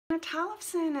Dena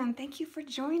Tollefson, and thank you for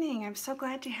joining. I'm so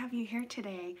glad to have you here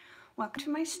today. Welcome to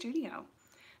my studio.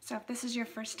 So if this is your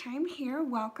first time here,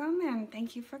 welcome and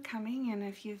thank you for coming. And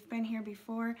if you've been here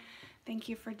before, thank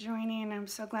you for joining. I'm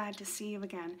so glad to see you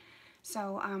again.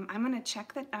 So I'm going to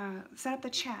check that, set up the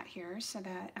chat here so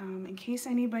that in case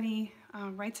anybody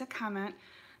writes a comment,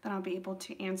 then I'll be able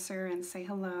to answer and say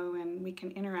hello and we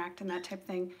can interact and that type of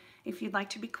thing. If you'd like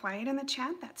to be quiet in the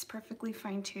chat, that's perfectly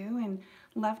fine too, and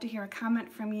love to hear a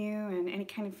comment from you, and any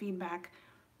kind of feedback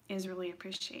is really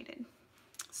appreciated.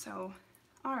 So,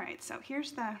 all right, so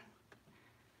here's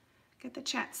get the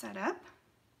chat set up.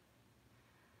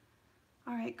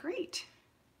 All right, great.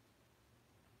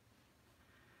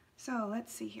 So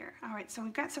let's see here. All right, so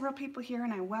we've got several people here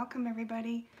and I welcome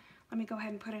everybody. Let me go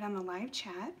ahead and put it on the live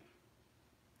chat.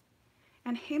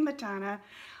 And hey, Madonna.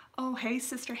 Oh, hey,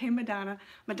 sister. Hey, Madonna.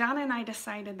 Madonna and I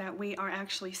decided that we are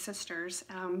actually sisters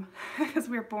because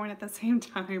we were born at the same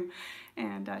time.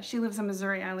 And she lives in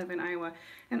Missouri. I live in Iowa.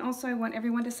 And also, I want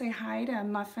everyone to say hi to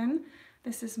Muffin.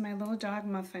 This is my little dog,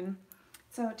 Muffin.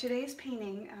 So today's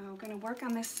painting, I'm going to work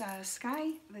on this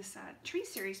tree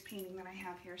series painting that I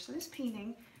have here. So this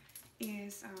painting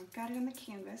is, got it on the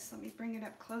canvas. Let me bring it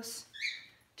up close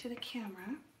to the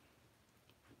camera.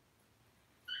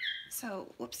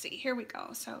 So, whoopsie, here we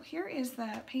go. So here is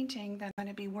the painting that I'm going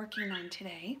to be working on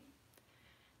today.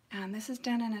 And this is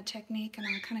done in a technique, and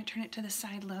I'll kind of turn it to the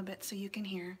side a little bit so you can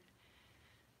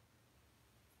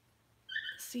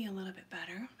see a little bit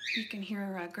better. You can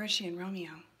hear Gershie and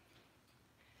Romeo.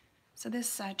 So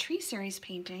this tree series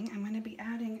painting, I'm going to be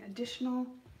adding additional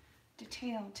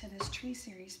detail to this tree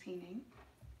series painting.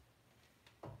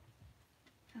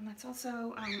 And let's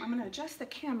also, I'm going to adjust the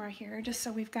camera here just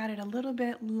so we've got it a little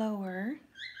bit lower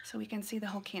so we can see the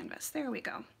whole canvas. There we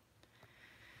go.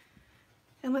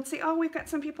 And let's see, oh, we've got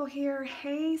some people here.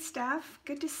 Hey, Steph,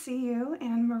 good to see you.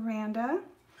 And Miranda.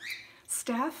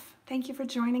 Steph, thank you for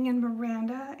joining in,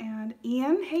 Miranda. And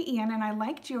Ian, hey, Ian, and I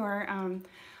liked your,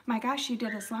 my gosh, you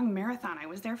did this long marathon. I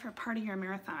was there for part of your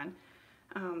marathon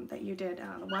that you did,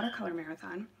 the watercolor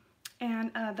marathon.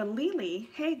 And the Lily,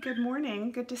 hey, good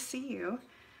morning, good to see you.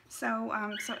 So,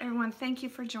 so everyone, thank you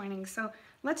for joining. So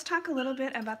let's talk a little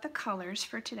bit about the colors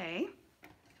for today.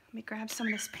 Let me grab some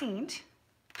of this paint.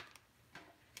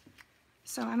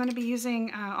 So I'm going to be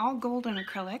using all golden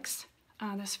acrylics.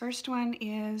 This first one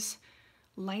is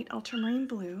light ultramarine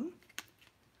blue.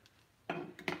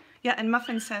 Yeah, and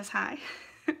Muffin says hi.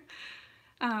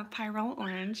 Pyrrole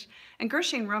orange. And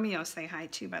Gershie and Romeo say hi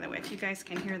too, by the way, if you guys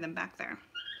can hear them back there.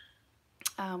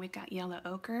 We've got yellow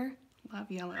ochre. Love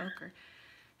yellow ochre.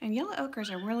 And yellow ochre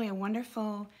is really a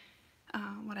wonderful,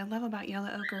 what I love about yellow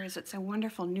ochre is it's a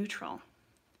wonderful neutral.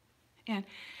 And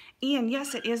Ian,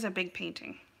 yes, it is a big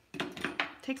painting. It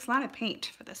takes a lot of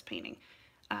paint for this painting.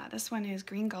 This one is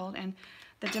green gold, and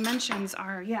the dimensions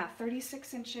are, yeah,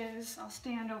 36 inches. I'll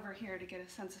stand over here to get a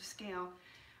sense of scale.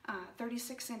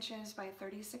 36 inches by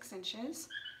 36 inches.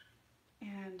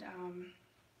 And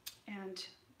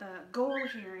the goal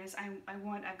here is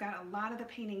I've got a lot of the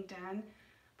painting done.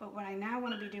 But what I now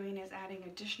want to be doing is adding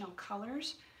additional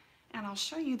colors, and I'll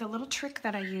show you the little trick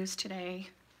that I use today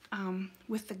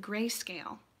with the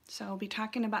grayscale. So I'll be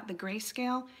talking about the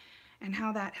grayscale and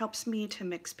how that helps me to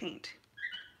mix paint.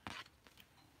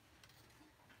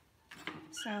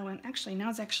 So, and actually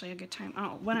now's actually a good time.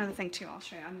 Oh, one other thing too I'll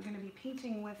show you. I'm going to be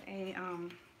painting with a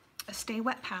Stay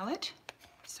Wet palette.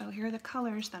 So here are the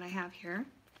colors that I have here.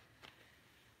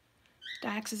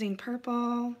 Dioxazine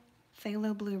purple,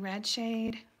 phthalo blue red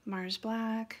shade, Mars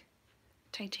black,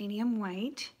 titanium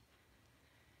white.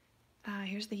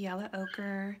 Here's the yellow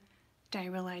ochre,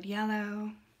 diarrhea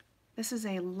yellow. This is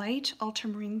a light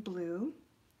ultramarine blue.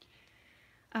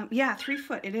 Yeah, 3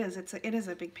 foot it is. It is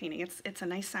a big painting. It's a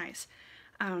nice size.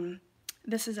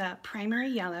 This is a primary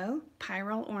yellow,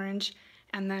 pyrrole orange,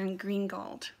 and then green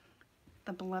gold,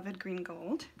 the beloved green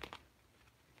gold.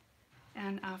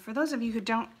 And for those of you who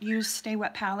don't use Stay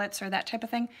Wet palettes or that type of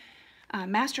thing,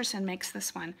 Masterson makes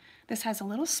this one. This has a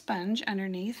little sponge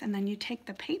underneath, and then you take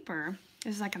the paper,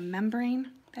 this is like a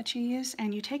membrane that you use,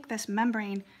 and you take this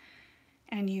membrane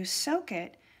and you soak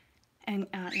it in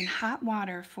hot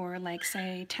water for like,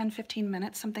 say, 10-15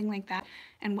 minutes, something like that.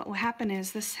 And what will happen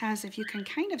is this has, if you can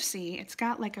kind of see, it's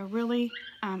got like a really,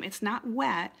 it's not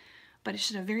wet, but it's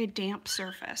just a very damp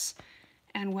surface.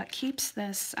 And what keeps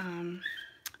this,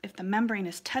 if the membrane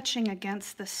is touching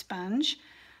against the sponge,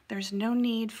 there's no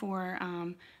need for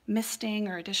misting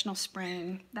or additional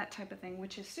spraying, that type of thing,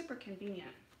 which is super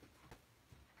convenient.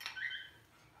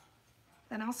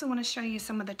 Then I also want to show you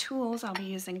some of the tools I'll be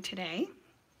using today.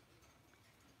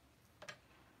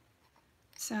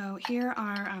 So here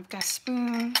are, I've got a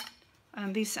spoon.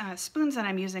 These spoons that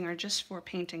I'm using are just for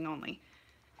painting only.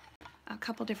 A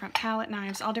couple different palette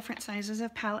knives, all different sizes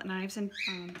of palette knives and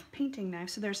painting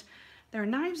knives. So there are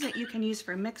knives that you can use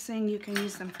for mixing, you can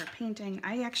use them for painting.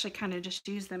 I actually kind of just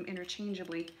use them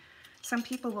interchangeably. Some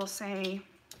people will say,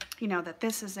 you know, that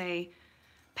this is a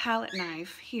palette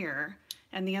knife here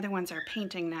and the other ones are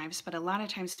painting knives, but a lot of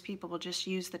times people will just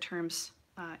use the terms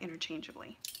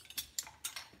interchangeably.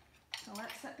 So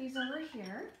let's set these over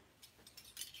here.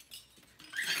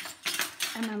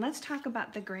 And then let's talk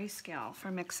about the grayscale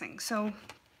for mixing. So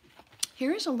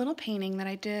here's a little painting that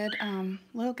I did,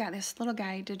 this little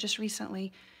guy did just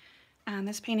recently. And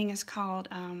this painting is called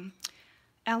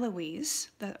Eloise,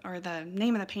 the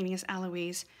name of the painting is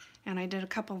Eloise. And I did a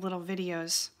couple little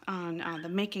videos on the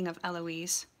making of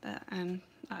Eloise.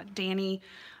 Danny,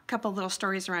 a couple little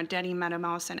stories around Danny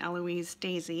Meadowmouse and Eloise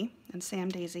Daisy and Sam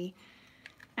Daisy.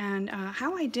 And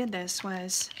how I did this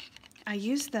was I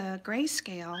use the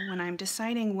grayscale when I'm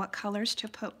deciding what colors to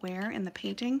put where in the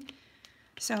painting.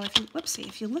 So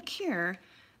if you look here,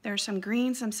 there are some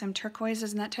greens and some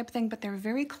turquoises and that type of thing, but they're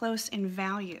very close in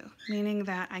value, meaning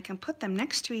that I can put them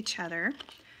next to each other.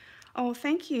 Oh,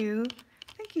 thank you.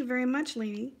 Thank you very much,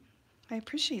 lady. I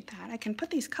appreciate that. I can put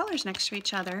these colors next to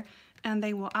each other and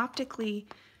they will optically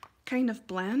kind of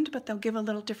blend, but they'll give a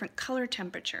little different color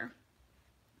temperature.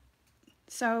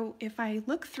 So if I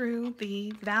look through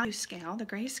the value scale, the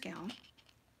grayscale,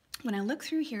 when I look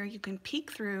through here, you can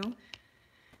peek through.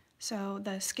 So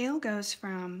the scale goes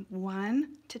from 1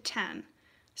 to 10.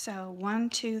 So 1,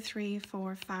 2, 3,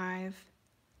 4, 5,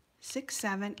 6,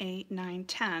 7, 8, 9,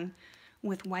 10,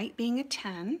 with white being a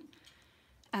 10,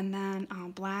 and then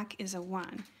black is a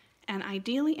 1. And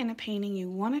ideally in a painting, you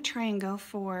want to try and go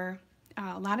for,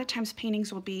 a lot of times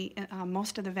paintings will be,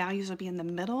 most of the values will be in the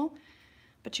middle,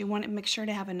 but you want to make sure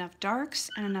to have enough darks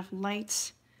and enough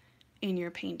lights in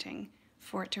your painting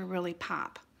for it to really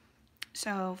pop.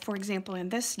 So for example, in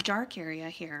this dark area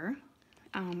here,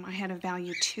 I had a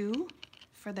value 2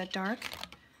 for the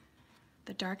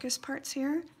darkest parts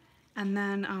here. And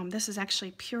then this is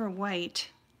actually pure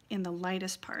white in the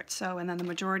lightest part. So, and then the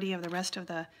majority of the rest of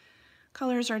the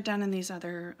colors are done in these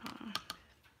other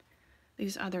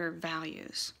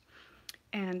values.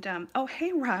 And oh,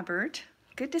 hey, Robert.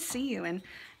 Good to see you, and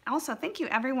also thank you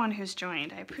everyone who's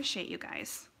joined. I appreciate you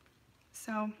guys.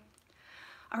 So, all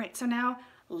right, so now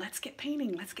let's get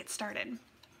painting. Let's get started.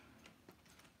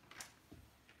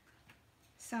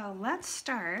 So let's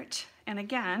start, and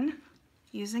again,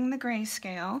 using the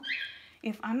grayscale.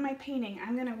 If on my painting,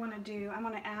 I want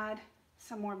to add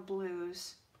some more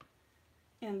blues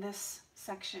in this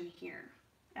section here.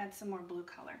 Add some more blue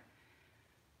color.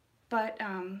 But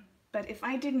if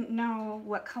I didn't know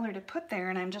what color to put there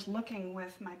and I'm just looking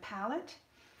with my palette,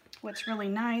 what's really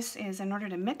nice is in order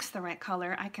to mix the right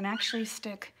color, I can actually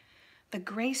stick the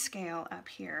grayscale up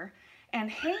here. And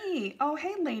hey, oh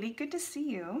hey lady, good to see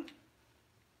you.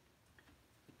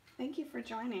 Thank you for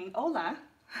joining. Hola,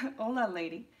 hola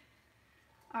lady.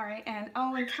 All right, and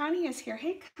oh, and Connie is here.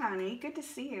 Hey Connie, good to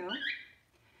see you.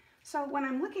 So when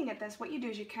I'm looking at this, what you do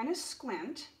is you kind of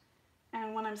squint.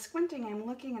 And when I'm squinting, I'm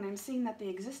looking and I'm seeing that the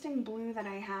existing blue that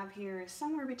I have here is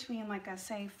somewhere between like a,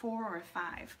 say, 4 or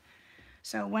 5.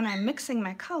 So when I'm mixing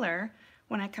my color,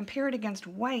 when I compare it against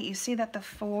white, you see that the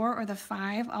 4 or the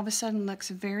 5 all of a sudden looks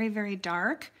very, very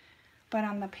dark. But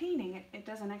on the painting, it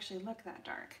doesn't actually look that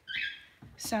dark.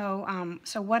 So,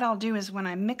 so what I'll do is when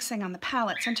I'm mixing on the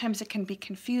palette, sometimes it can be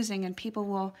confusing and people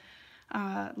will,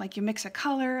 like you mix a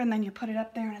color and then you put it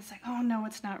up there and it's like, oh no,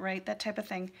 it's not right, that type of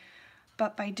thing.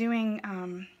 But by doing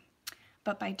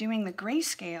the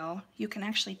grayscale, you can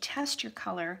actually test your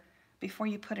color before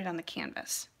you put it on the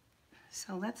canvas.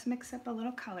 So let's mix up a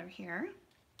little color here.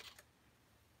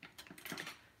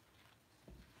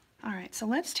 All right, so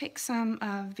let's take some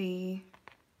of the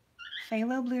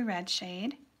phthalo blue red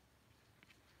shade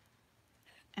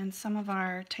and some of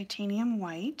our titanium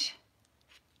white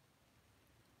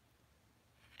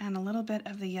and a little bit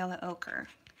of the yellow ochre.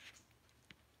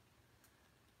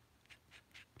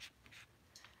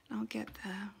 We'll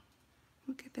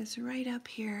get this right up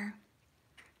here.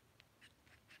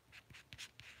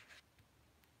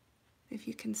 If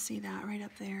you can see that right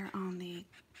up there on the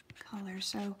color.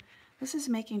 So this is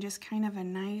making just kind of a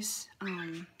nice,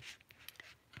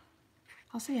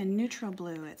 I'll say a neutral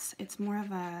blue. It's more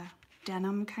of a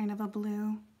denim kind of a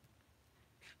blue.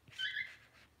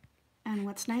 And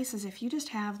what's nice is if you just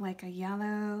have like a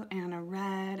yellow and a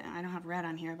red, I don't have red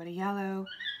on here, but a yellow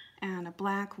and a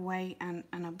black, white, and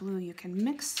a blue, you can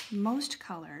mix most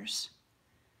colors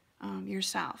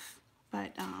yourself.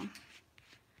 But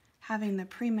having the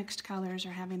pre-mixed colors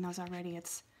or having those already,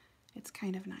 it's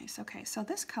kind of nice. Okay, so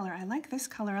this color, I like this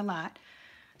color a lot.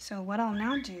 So what I'll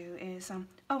now do is,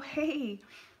 oh, hey,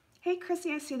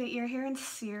 Chrissy, I see that you're here, and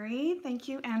Siri, thank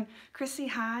you, and Chrissy,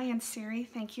 hi, and Siri,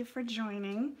 thank you for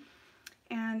joining.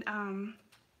 And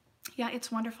yeah,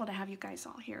 it's wonderful to have you guys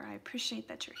all here. I appreciate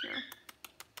that you're here.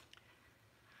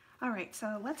 All right,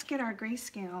 so let's get our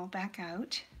grayscale back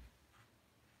out.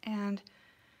 And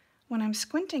when I'm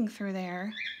squinting through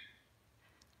there,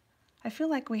 I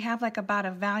feel like we have like about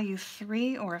a value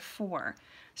 3 or a 4.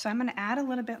 So I'm going to add a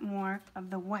little bit more of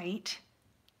the white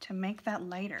to make that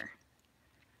lighter.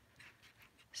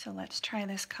 So let's try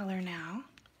this color now.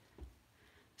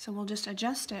 So we'll just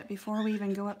adjust it before we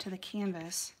even go up to the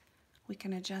canvas. We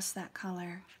can adjust that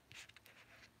color.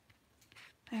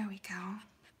 There we go.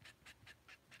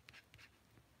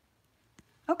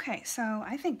 Okay, so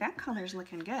I think that color's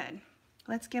looking good.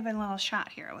 Let's give it a little shot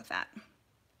here with that.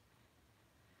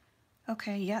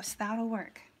 Okay, yes, that'll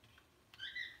work.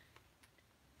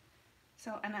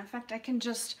 So, and in fact, I can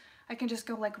just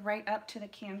go like right up to the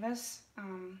canvas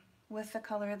with the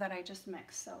color that I just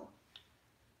mixed. So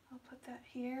I'll put that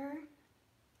here.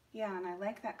 Yeah, and I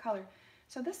like that color.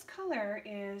 So this color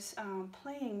is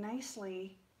playing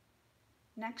nicely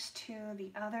next to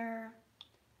the other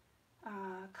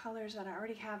colors that I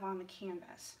already have on the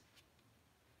canvas.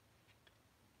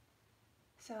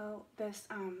 So this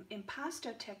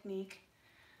impasto technique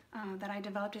that I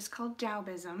developed is called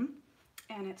Daubism,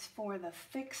 and it's for the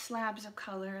thick slabs of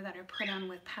color that are put on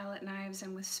with palette knives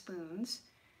and with spoons.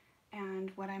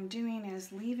 And what I'm doing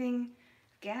is leaving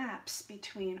gaps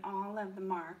between all of the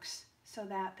marks so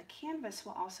that the canvas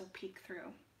will also peek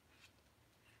through.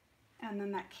 And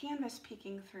then that canvas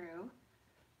peeking through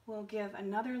will give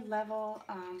another level,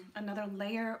 another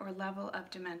layer or level of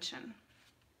dimension.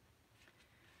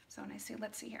 So when I say,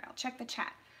 let's see here, I'll check the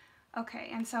chat. Okay,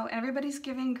 and so everybody's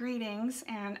giving greetings,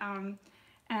 and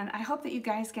I hope that you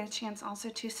guys get a chance also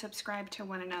to subscribe to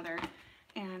one another.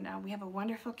 And we have a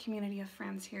wonderful community of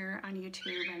friends here on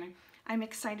YouTube, and I'm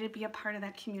excited to be a part of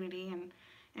that community,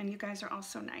 and you guys are all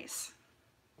so nice.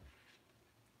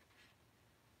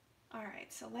 All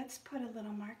right, so let's put a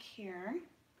little mark here.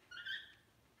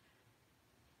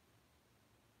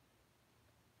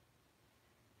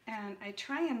 And I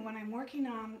try, and when I'm working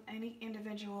on any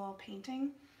individual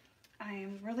painting, I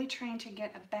am really trying to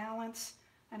get a balance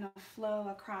and a flow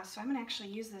across. So I'm going to actually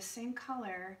use the same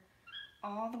color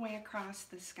all the way across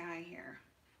the sky here.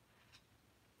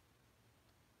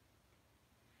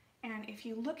 And if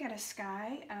you look at a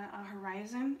sky, a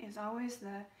horizon is always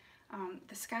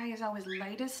the sky is always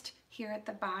lightest here at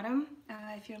the bottom.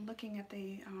 If you're looking at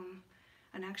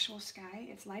an actual sky,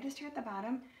 it's lightest here at the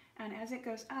bottom, and as it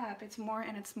goes up, it's more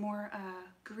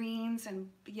greens and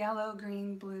yellow,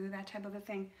 green, blue, that type of a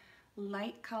thing.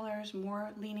 Light colors,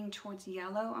 more leaning towards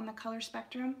yellow on the color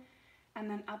spectrum. And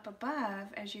then up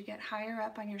above, as you get higher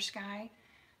up on your sky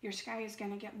is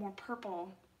going to get more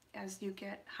purple as you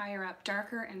get higher up,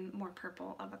 darker and more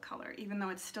purple of a color. Even though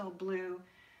it's still blue,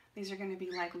 these are going to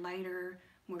be like lighter,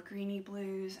 more greeny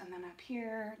blues, and then up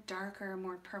here, darker,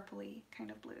 more purpley kind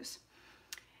of blues.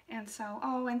 And so,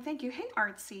 oh, and thank you. Hey,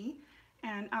 Artsy.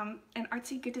 And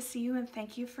Artsy, good to see you, and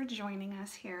thank you for joining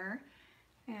us here.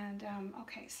 And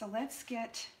okay, so let's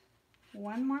get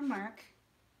one more mark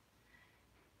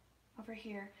over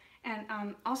here. And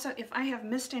also, if I have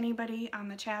missed anybody on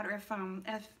the chat, or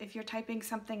if you're typing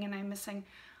something and I'm missing,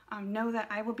 know that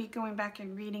I will be going back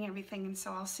and reading everything, and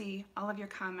so I'll see all of your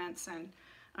comments, and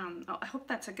I hope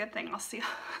that's a good thing. I'll see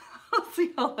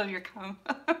all of your comments.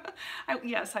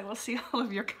 Yes, I will see all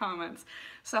of your comments.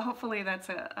 So hopefully that's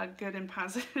a good and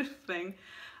positive thing.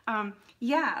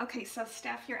 Yeah, okay, so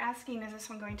Steph, you're asking, is this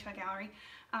one going to a gallery?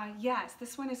 Yes,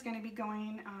 this one is going to be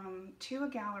going to a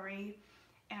gallery,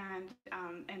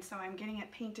 and so I'm getting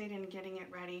it painted and getting it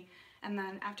ready, and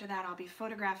then after that I'll be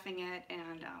photographing it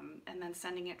and then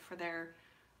sending it for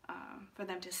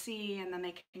them to see, and then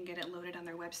they can get it loaded on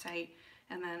their website,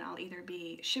 and then I'll either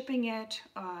be shipping it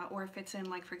or if it's in,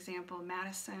 like, for example,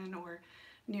 Madison or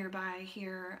nearby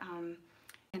here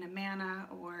in Amana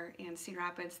or in Cedar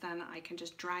Rapids, then I can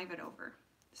just drive it over.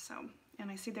 So,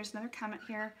 and I see there's another comment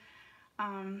here.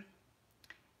 And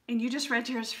you just read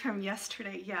yours from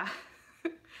yesterday. Yeah,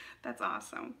 that's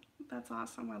awesome. That's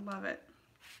awesome. I love it.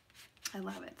 I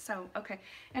love it. So, okay.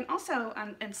 And also,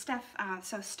 and Steph,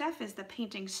 so Steph is the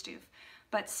painting stoof,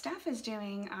 but Steph is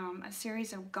doing a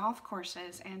series of golf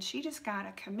courses, and she just got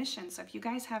a commission. So if you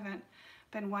guys haven't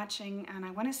been watching, and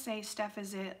I want to say Steph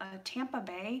is at Tampa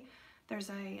Bay. There's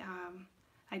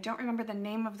I don't remember the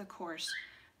name of the course,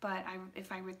 but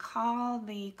if I recall,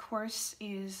 the course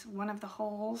is one of the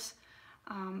holes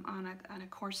on a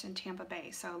course in Tampa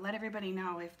Bay. So let everybody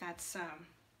know if that's,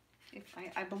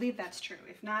 I believe that's true.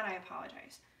 If not, I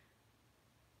apologize.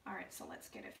 All right, so let's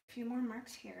get a few more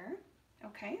marks here.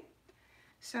 Okay,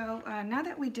 so now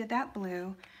that we did that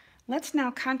blue, let's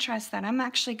now contrast that. I'm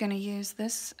actually going to use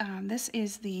this. This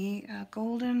is the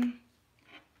golden,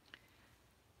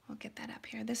 we'll get that up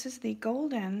here. This is the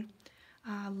golden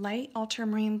light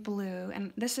ultramarine blue,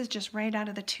 and this is just right out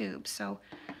of the tube. So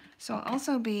I'll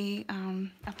also be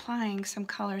applying some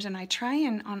colors, and I try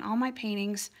and, on all my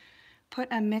paintings, put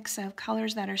a mix of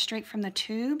colors that are straight from the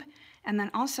tube, and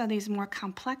then also these more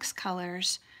complex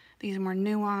colors, these more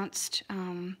nuanced,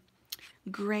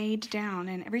 grayed down.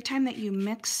 And every time that you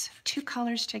mix two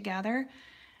colors together,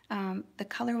 the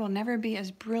color will never be as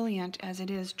brilliant as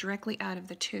it is directly out of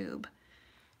the tube.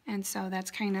 And so that's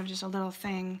kind of just a little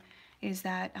thing, is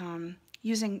that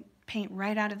using paint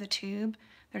right out of the tube,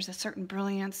 there's a certain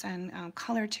brilliance and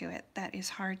color to it that is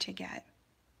hard to get.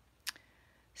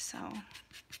 So,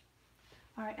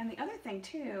 all right, and the other thing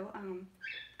too,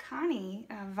 Connie,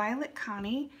 Violet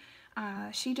Connie,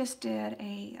 she just did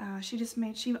a,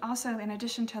 she also, in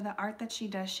addition to the art that she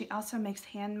does, she also makes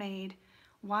handmade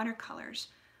watercolors.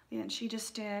 And she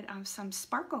just did some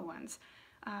sparkle ones.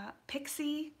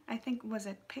 Pixie, I think, was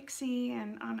it Pixie?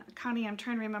 And Connie, I'm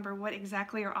trying to remember what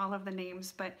exactly are all of the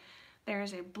names, but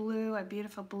there's a blue, a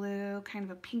beautiful blue, kind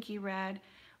of a pinky red,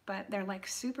 but they're like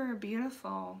super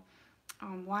beautiful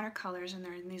watercolors, and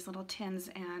they're in these little tins.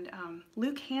 And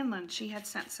Luke Hanlon, she had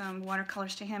sent some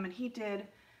watercolors to him, and he did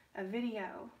a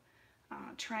video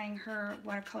trying her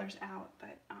watercolors out.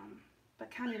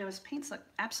 But Connie, those paints look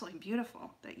absolutely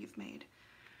beautiful that you've made.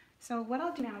 So what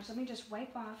I'll do now is let me just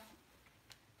wipe off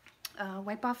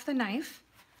the knife.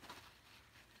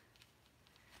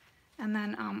 And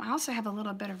then I also have a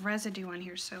little bit of residue on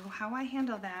here. So how I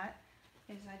handle that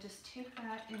is I just take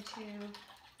that into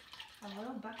a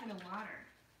little bucket of water.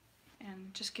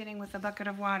 And just getting with a bucket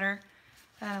of water,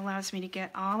 that allows me to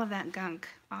get all of that gunk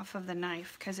off of the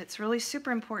knife, because it's really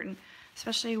super important,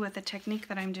 especially with the technique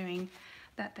that I'm doing,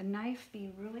 that the knife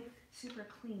be really super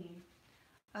clean.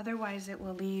 Otherwise it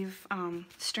will leave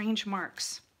strange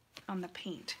marks on the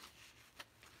paint.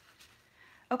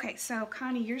 Okay, so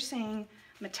Connie, you're saying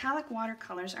metallic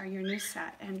watercolors are your new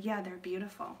set, and yeah, they're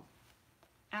beautiful.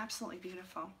 Absolutely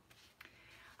beautiful.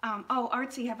 Oh,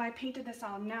 Artsy, have I painted this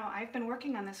all? No, I've been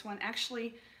working on this one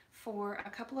actually for a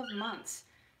couple of months.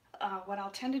 What I'll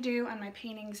tend to do on my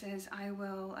paintings is I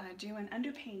will do an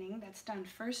underpainting that's done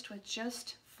first with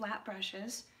just flat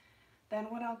brushes. Then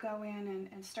what I'll go in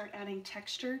and start adding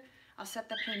texture, I'll set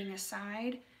the painting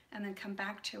aside and then come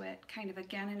back to it kind of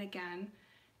again and again,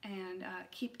 and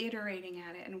keep iterating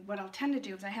at it. And what I'll tend to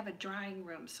do is I have a drying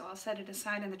room, so I'll set it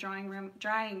aside in the drying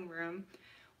room,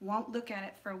 won't look at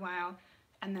it for a while,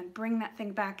 and then bring that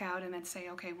thing back out and then say,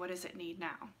 okay, what does it need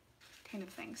now? Kind of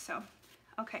thing. So,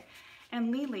 okay.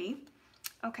 And Lily,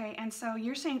 okay, and so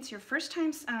you're saying it's your first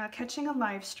time catching a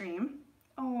live stream.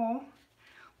 Oh,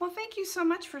 well, thank you so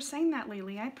much for saying that,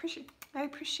 Lily. I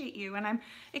appreciate you, and I'm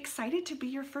excited to be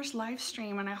your first live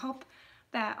stream, and I hope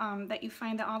that that you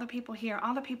find that all the people here,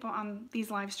 all the people on these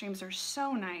live streams are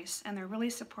so nice, and they're really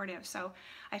supportive. So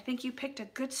I think you picked a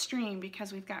good stream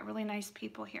because we've got really nice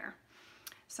people here.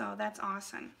 So that's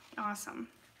awesome, awesome.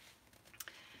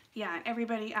 Yeah,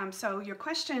 everybody, so your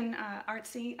question,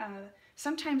 Artsy,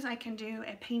 sometimes I can do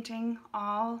a painting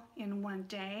all in one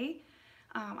day.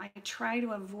 I try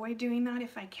to avoid doing that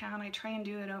if I can. I try and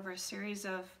do it over a series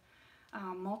of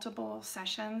multiple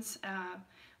sessions,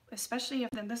 especially if,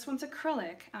 then this one's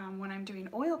acrylic, when I'm doing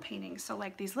oil paintings. So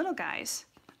like these little guys,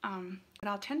 what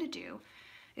I'll tend to do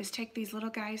is take these little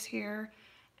guys here,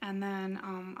 and then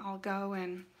I'll go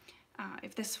and,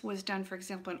 if this was done, for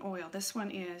example, in oil, this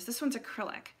one's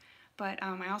acrylic, but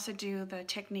I also do the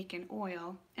technique in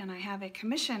oil, and I have a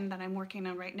commission that I'm working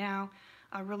on right now,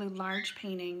 a really large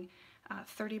painting,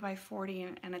 30 by 40,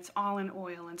 and it's all in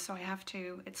oil, and so I have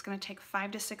to, it's going to take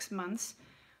 5 to 6 months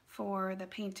for the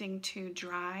painting to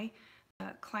dry.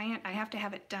 The client, I have to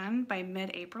have it done by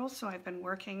mid-April, so I've been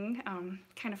working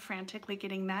kind of frantically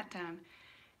getting that done,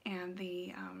 and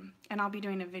and I'll be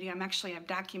doing a video. I'm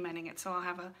documenting it, so I'll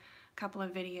have a couple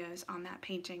of videos on that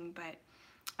painting, but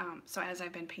so as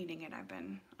I've been painting it, I've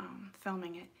been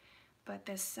filming it. But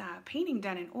this painting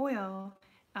done in oil,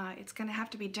 it's going to have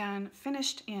to be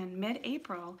finished in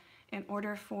mid-April in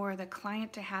order for the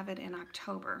client to have it in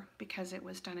October, because it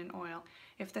was done in oil.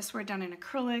 If this were done in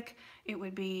acrylic, it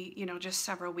would be, you know, just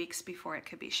several weeks before it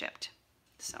could be shipped.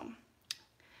 So,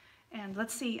 and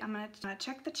let's see, I'm going to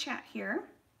check the chat here.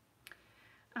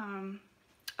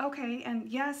 Okay, and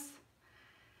yes,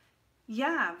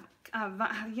 yeah,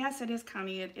 yes, it is,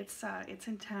 Connie. It's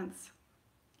intense.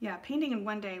 Yeah, painting in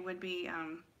one day would be,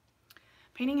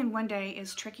 painting in one day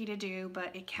is tricky to do,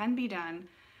 but it can be done.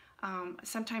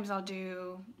 Sometimes I'll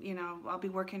do, you know, I'll be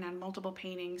working on multiple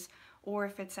paintings, or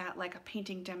if it's at like a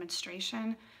painting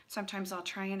demonstration, sometimes I'll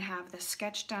try and have the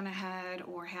sketch done ahead,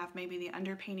 or have maybe the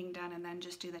underpainting done and then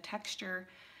just do the texture.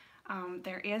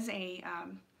 There is a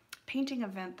painting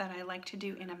event that I like to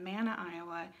do in Amana,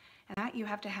 Iowa, and that you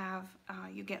have to have,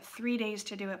 you get 3 days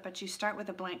to do it, but you start with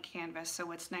a blank canvas. So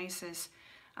what's nice is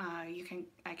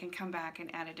I can come back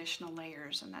and add additional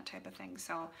layers and that type of thing.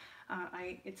 So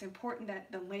it's important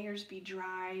that the layers be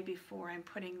dry before I'm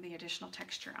putting the additional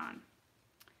texture on.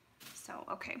 So,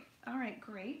 okay, all right,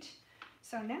 great.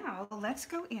 So now let's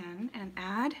go in and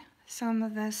add some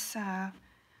of this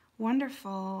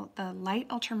wonderful, the light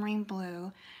ultramarine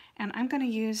blue. And I'm going to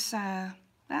use,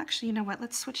 actually, you know what,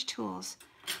 let's switch tools.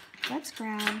 Let's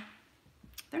grab,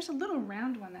 there's a little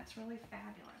round one that's really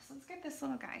fabulous. Let's get this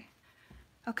little guy.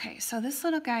 Okay, so this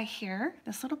little guy here,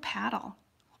 this little paddle,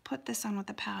 we'll put this on with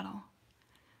the paddle.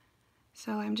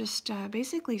 So I'm just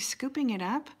basically scooping it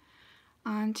up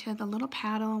onto the little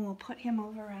paddle, and we'll put him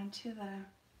over onto the,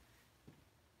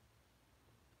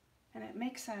 and it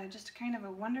makes just kind of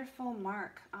a wonderful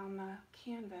mark on the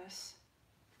canvas.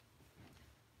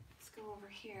 Let's go over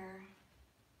here.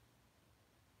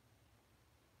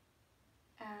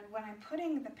 And when I'm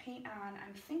putting the paint on,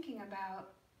 I'm thinking about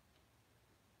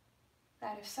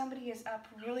that if somebody is up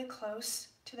really close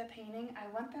to the painting, I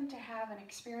want them to have an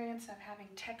experience of having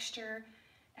texture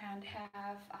and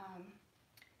have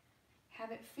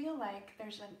it feel like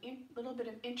there's a little bit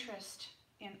of interest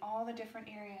in all the different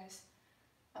areas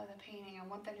of the painting. I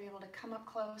want them to be able to come up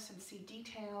close and see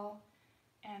detail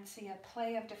and see a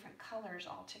play of different colors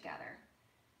all together.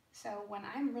 So when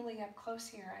I'm really up close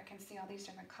here, I can see all these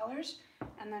different colors,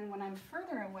 and then when I'm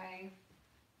further away,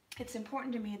 it's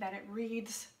important to me that it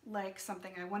reads like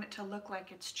something. I want it to look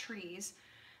like it's trees,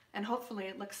 and hopefully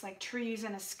it looks like trees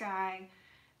and a sky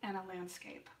and a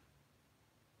landscape.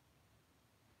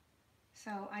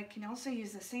 So I can also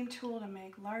use the same tool to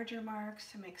make larger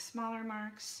marks, to make smaller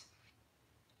marks.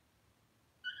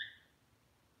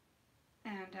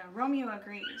 And Romeo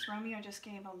agrees. Romeo just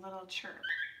gave a little chirp.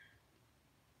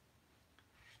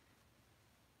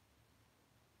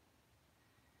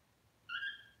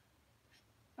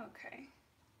 Okay.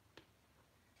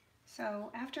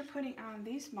 So after putting on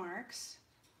these marks,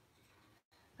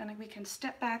 then we can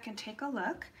step back and take a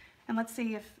look, and let's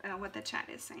see if what the chat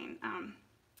is saying.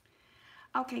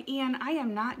 Okay, Ian, I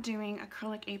am not doing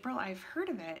acrylic April. I've heard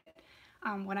of it.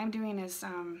 What I'm doing is,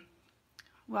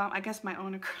 well, I guess my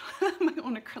own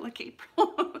acrylic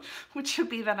April, which would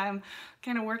be that I'm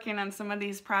kind of working on some of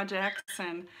these projects,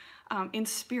 and in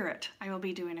spirit, I will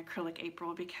be doing acrylic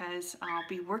April, because I'll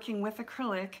be working with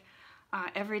acrylic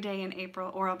every day in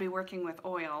April, or I'll be working with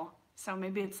oil. So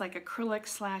maybe it's like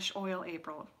acrylic / oil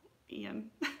April, Ian.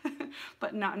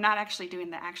 But not actually doing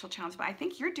the actual challenge. But I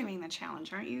think you're doing the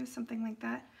challenge, aren't you? Something like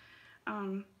that.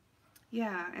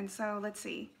 Yeah, and so let's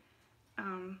see.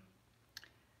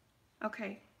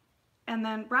 Okay. And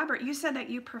then Robert, you said that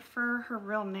you prefer her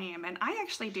real name, and I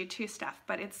actually do too, Steph,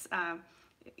 but it's,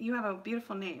 you have a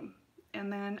beautiful name.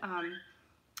 And then,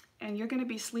 and you're going to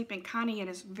be sleeping. Connie, it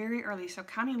is very early. So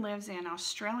Connie lives in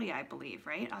Australia, I believe,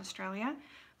 right? Australia,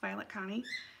 Violet Connie.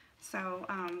 So,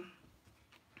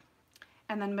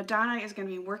 and then Madonna is going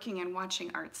to be working and watching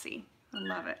Artsy. I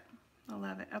love it. I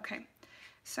love it. Okay.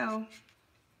 So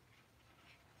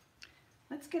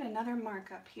let's get another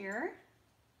mark up here.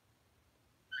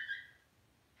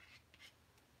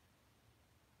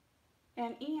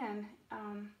 And Ian,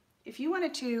 if you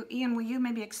wanted to, Ian, will you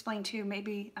maybe explain too,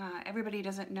 maybe everybody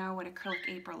doesn't know what acrylic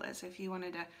April is, if you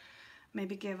wanted to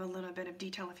maybe give a little bit of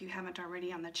detail if you haven't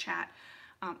already on the chat.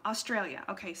 Australia,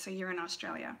 okay, so you're in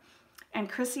Australia. And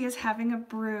Chrissy is having a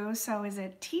brew, so is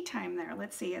it tea time there?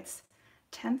 Let's see, it's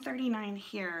 10:39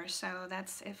 here, so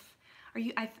that's if, are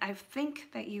you, I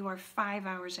think that you are 5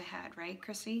 hours ahead, right,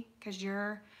 Chrissy? Because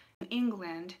you're in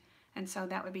England, and so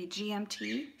that would be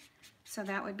GMT. So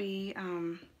that would be,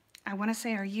 I want to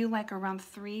say, are you like around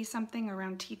 3 something,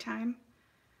 around tea time?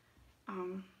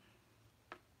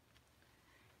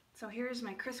 So here's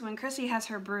my Chrissy. When Chrissy has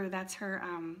her brew, that's her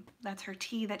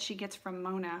tea that she gets from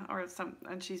Mona, or some,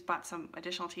 and she's bought some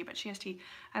additional tea, but she has tea.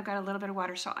 I've got a little bit of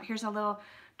water, so here's a little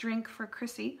drink for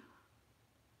Chrissy.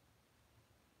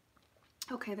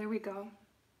 Okay, there we go.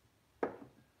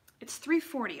 It's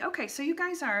 3:40. Okay, so you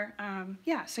guys are,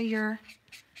 yeah, so you're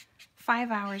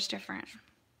 5 hours different.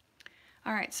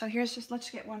 All right, so here's just,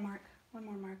 let's get one more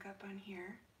mark up on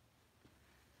here.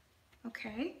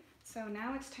 Okay, so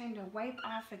now it's time to wipe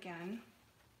off again.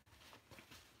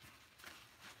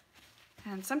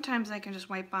 And sometimes I can just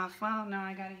wipe off. Well, no,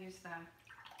 I gotta use the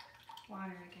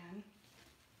water again.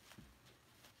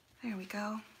 There we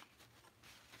go.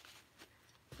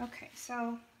 Okay,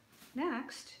 so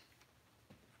next,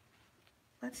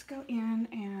 let's go in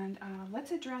and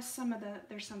let's address some of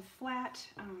there's some flat,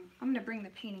 I'm gonna bring the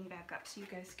painting back up so you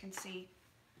guys can see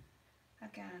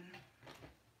again.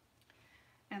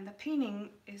 And the painting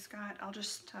is got, I'll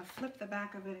just flip the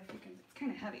back of it if you can, it's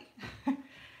kind of heavy.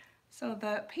 So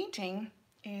the painting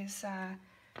is,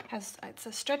 it's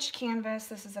a stretched canvas.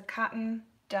 This is a cotton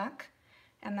duck.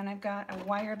 And then I've got a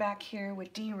wire back here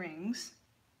with D-rings.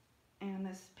 And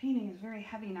this painting is very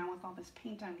heavy now with all this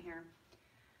paint on here.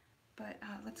 But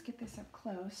let's get this up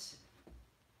close.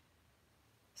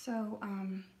 So,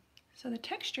 so the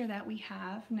texture that we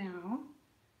have now,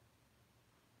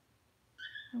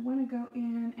 I want to go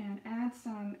in and add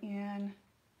some in.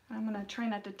 I'm going to try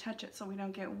not to touch it so we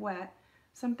don't get wet.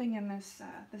 Something in this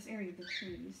this area of the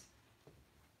trees.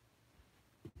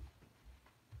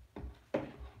 There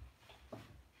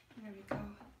we go.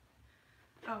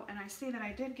 Oh, and I see that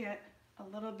I did get a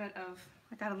little bit of,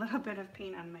 I got a little bit of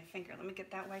paint on my finger. Let me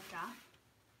get that wiped off.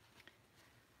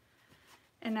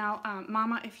 And now,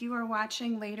 Mama, if you are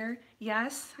watching later,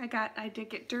 yes, I did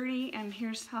get dirty, and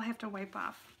here's, I'll have to wipe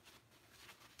off.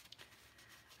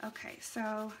 Okay,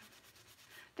 so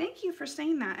thank you for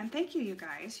saying that, and thank you, you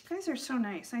guys. You guys are so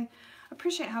nice. I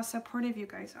appreciate how supportive you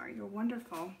guys are. You're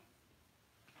wonderful.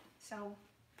 So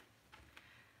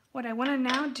what I want to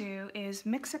now do is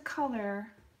mix a color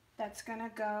that's going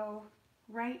to go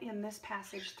right in this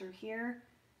passage through here,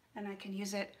 and I can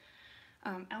use it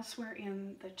elsewhere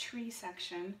in the tree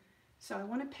section. So I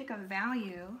want to pick a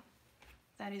value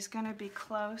that is going to be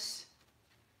close.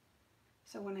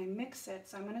 So when I mix it,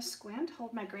 so I'm going to squint,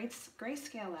 hold my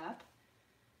grayscale up,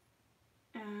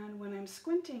 and when I'm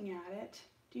squinting at it,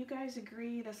 do you guys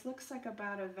agree this looks like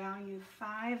about a value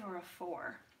 5 or a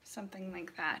 4, something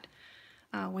like that.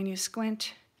 When you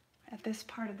squint at this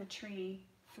part of the tree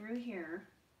through here,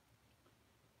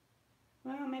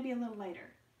 well, maybe a little lighter.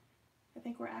 I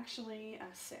think we're actually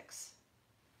a 6.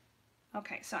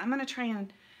 Okay, so I'm going to try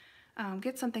and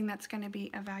get something that's going to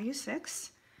be a value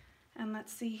 6. And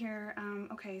let's see here,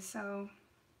 okay, so,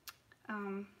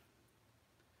 and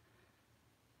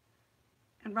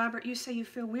Robert, you say you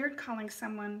feel weird calling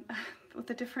someone with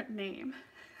a different name.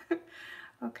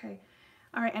 Okay,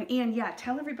 all right, and Ian, yeah,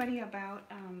 tell everybody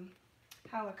about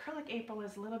how Acrylic April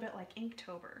is a little bit like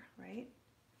Inktober, right?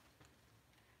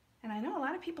 And I know a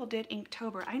lot of people did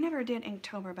Inktober. I never did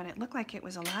Inktober, but it looked like it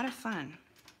was a lot of fun.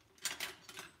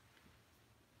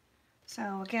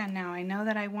 So again, now I know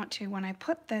that I want to, when I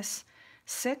put this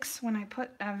 6, when I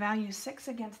put a value 6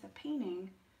 against the painting,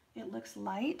 it looks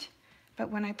light, but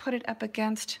when I put it up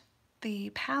against the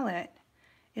palette,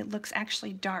 it looks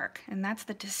actually dark, and that's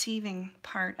the deceiving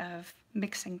part of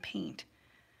mixing paint.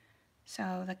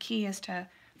 So the key is to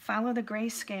follow the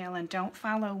grayscale and don't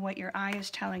follow what your eye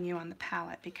is telling you on the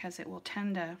palette, because it will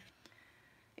tend to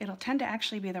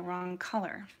actually be the wrong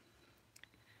color.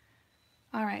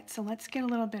 All right, so let's get a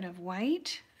little bit of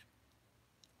white.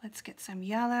 Let's get some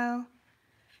yellow.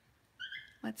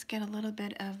 Let's get a little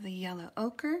bit of the yellow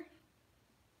ochre.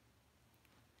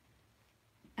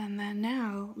 And then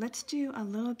now let's do a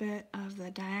little bit of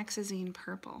the dioxazine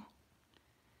purple.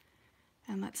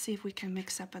 And let's see if we can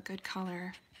mix up a good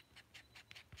color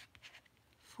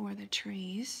for the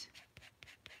trees.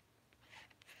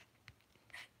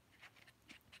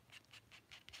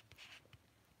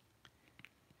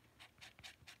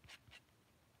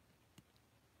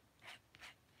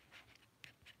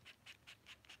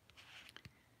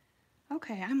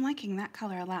 Okay, I'm liking that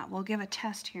color a lot. We'll give a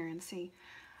test here and see.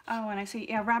 Oh, and I see,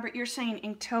 yeah, Robert, you're saying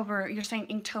Inktober. You're saying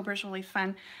Inktober is really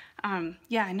fun.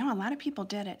 Yeah, I know a lot of people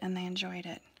did it and they enjoyed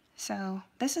it. So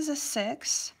this is a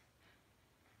 6.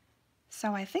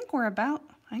 So I think we're about,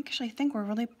 I actually think we're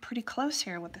really pretty close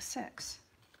here with the 6.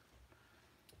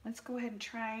 Let's go ahead and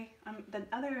try. The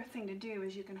other thing to do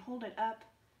is you can hold it up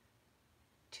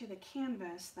to the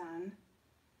canvas then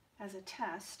as a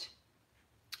test.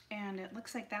 And it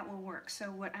looks like that will work. So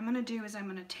what I'm going to do is I'm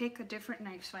going to take a different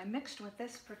knife. So I mixed with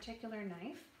this particular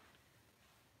knife.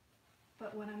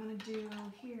 But what I'm going to do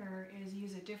here is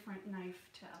use a different knife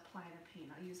to apply the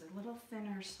paint. I'll use a little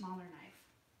thinner, smaller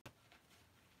knife.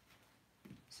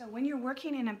 So when you're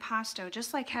working in impasto,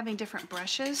 just like having different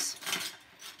brushes,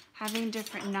 having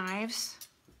different knives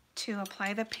to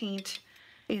apply the paint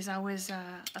is always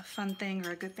a fun thing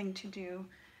or a good thing to do.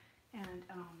 And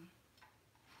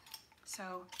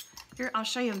so here, I'll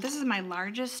show you. This is my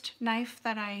largest knife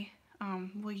that I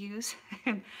will use.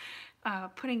 And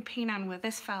putting paint on with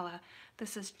this fella,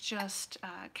 this is just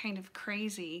kind of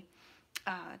crazy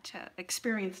to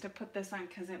experience to put this on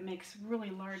because it makes really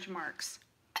large marks.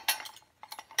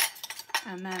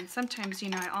 And then sometimes, you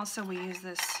know, I also will use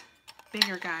this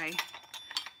bigger guy.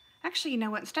 Actually, you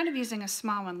know what? Instead of using a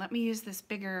small one, let me use this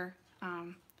bigger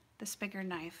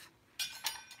knife.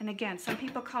 And again, some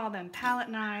people call them palette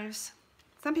knives.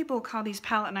 Some people will call these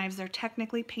palette knives, they're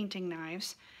technically painting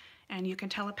knives. And you can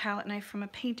tell a palette knife from a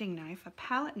painting knife. A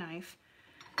palette knife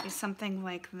is something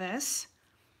like this,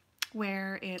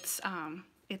 where it's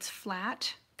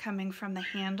flat, coming from the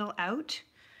handle out.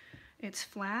 It's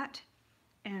flat,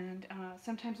 and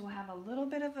sometimes we'll have a little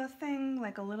bit of a thing,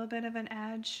 like a little bit of an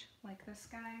edge, like this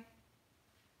guy.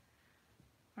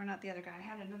 Or not the other guy, I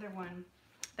had another one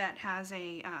that has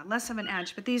a less of an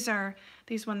edge, but these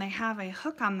when they have a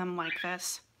hook on them like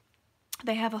this,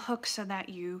 they have a hook so that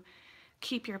you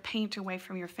keep your paint away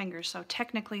from your fingers. So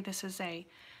technically this is a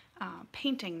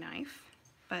painting knife,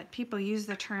 but people use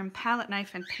the term palette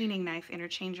knife and painting knife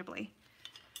interchangeably.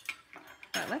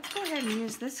 But let's go ahead and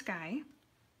use this guy.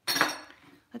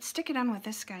 Let's stick it on with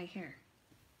this guy here.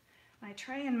 I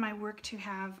try in my work to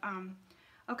have,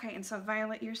 okay, and so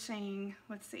Violet, you're saying,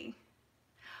 let's see.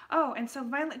 Oh, and so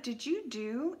Violet, did you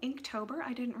do Inktober?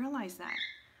 I didn't realize that.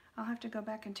 I'll have to go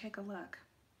back and take a look.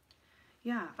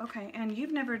 Yeah, okay, and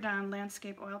you've never done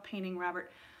landscape oil painting,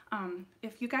 Robert.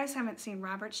 If you guys haven't seen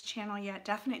Robert's channel yet,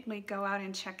 definitely go out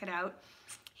and check it out.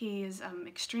 He is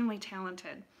extremely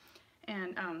talented.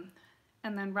 And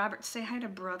then Robert, say hi to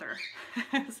brother.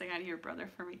 Say hi to your brother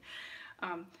for me.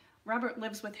 Robert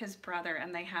lives with his brother,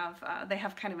 and they have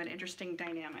kind of an interesting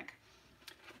dynamic.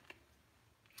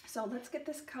 So let's get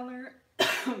this color,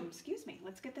 excuse me,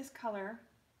 let's get this color,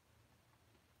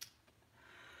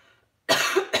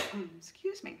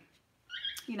 excuse me.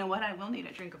 You know what, I will need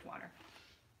a drink of water.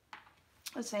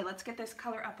 Let's get this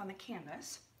color up on the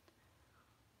canvas.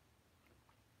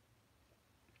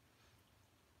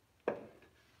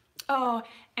 Oh,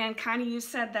 and Connie, you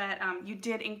said that you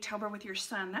did Inktober with your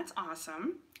son. That's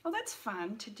awesome. Well, that's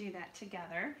fun to do that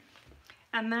together.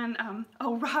 And then,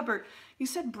 oh, Robert, you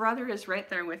said brother is right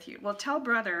there with you. Well, tell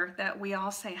brother that we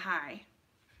all say hi.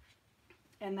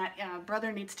 And that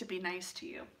brother needs to be nice to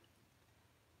you.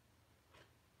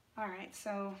 All right,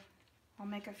 so I'll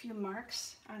make a few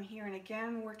marks on here. And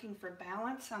again, working for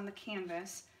balance on the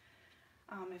canvas.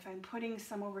 If I'm putting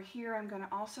some over here, I'm going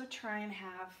to also try and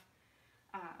have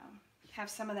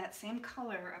some of that same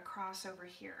color across over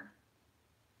here.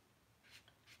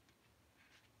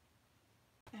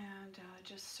 And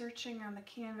just searching on the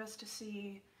canvas to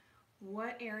see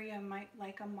what area might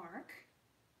like a mark.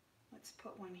 Let's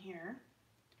put one here.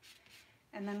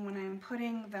 And then when I'm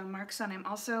putting the marks on, I'm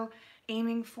also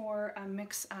aiming for a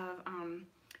mix of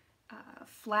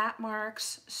flat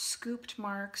marks, scooped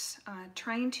marks,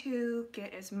 trying to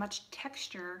get as much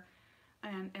texture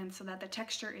and so that the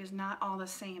texture is not all the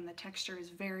same. The texture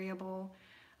is variable.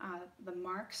 The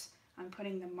marks, I'm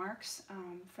putting the marks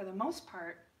for the most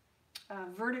part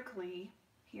vertically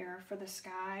here for the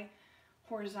sky,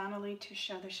 horizontally to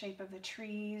show the shape of the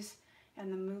trees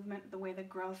and the movement, the way the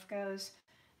growth goes.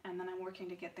 And then I'm working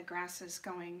to get the grasses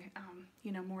going,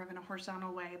 you know, more of in a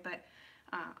horizontal way. But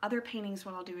other paintings,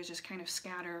 what I'll do is just kind of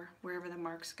scatter wherever the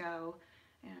marks go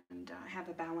and have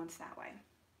a balance that way.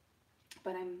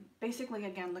 But I'm basically,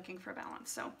 again, looking for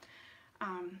balance. So,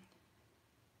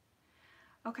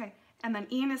 okay. And then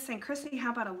Ian is saying, Chrissy,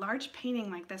 how about a large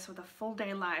painting like this with a full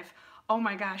day live? Oh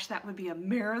my gosh, that would be a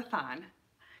marathon.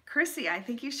 Chrissy, I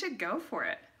think you should go for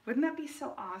it. Wouldn't that be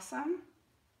so awesome?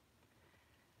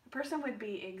 The person would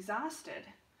be exhausted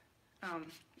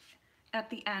at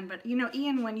the end. But you know,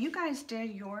 Ian, when you guys did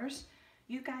yours,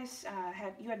 you guys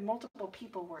had multiple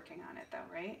people working on it though,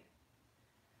 right?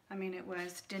 I mean, it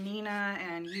was Dena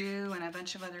and you and a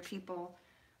bunch of other people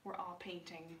were all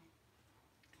painting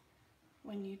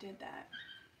when you did that.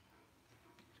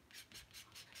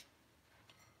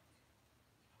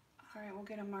 All right, we'll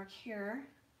get a mark here.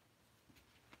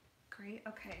 Great,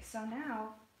 okay, so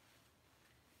now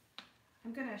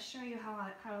I'm gonna show you how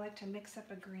I like to mix up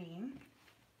a green.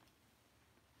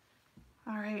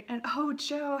 All right, and oh,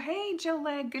 Joe, hey, Joe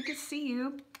Legg, good to see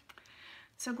you.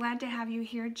 So glad to have you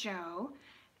here, Joe.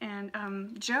 And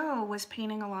Joe was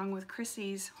painting along with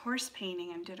Chrissy's horse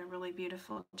painting and did a really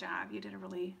beautiful job. You did a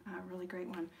really great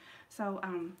one. So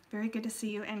very good to see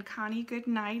you. And Connie, good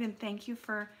night, and thank you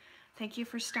for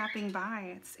stopping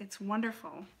by. It's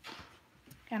wonderful.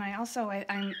 And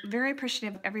I'm very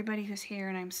appreciative of everybody who's here,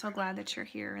 and I'm so glad that you're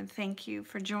here. And thank you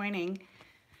for joining.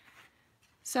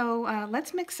 So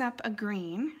let's mix up a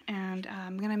green, and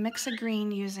I'm going to mix a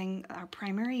green using our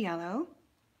primary yellow.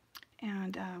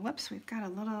 And whoops, we've got a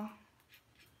little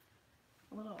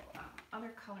other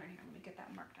color here. Let me get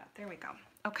that marked up. There we go.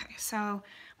 Okay, so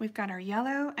we've got our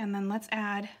yellow, and then let's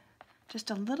add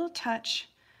just a little touch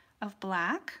of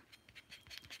black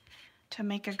to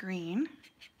make a green.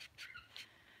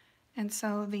 And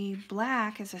so the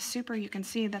black is you can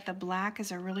see that the black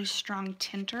is a really strong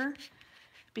tinter,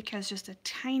 because just the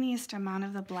tiniest amount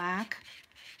of the black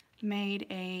made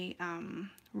a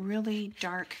really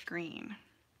dark green.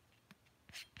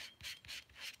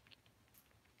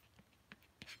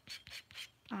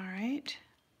 All right.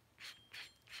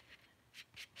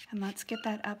 And let's get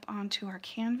that up onto our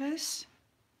canvas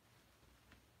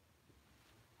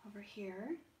over here.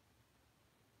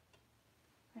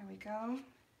 There we go.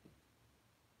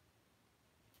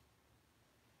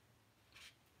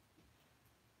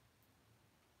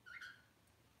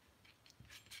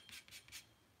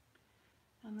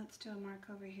 And let's do a mark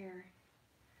over here.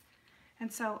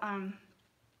 And so,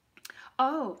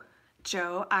 oh,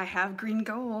 Joe, I have green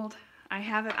gold. I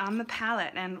have it on the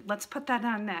palette, and let's put that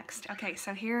on next. Okay,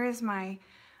 so here is my,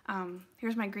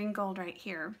 here's my green gold right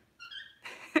here.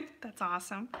 That's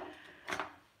awesome.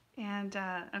 And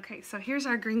okay, so here's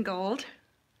our green gold.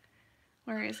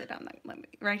 Where is it on the,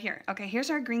 right here. Okay, here's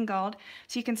our green gold.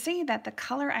 So you can see that the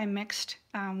color I mixed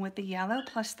with the yellow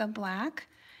plus the black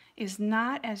is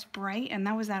not as bright, and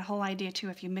that was that whole idea too.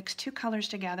 If you mix two colors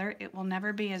together, it will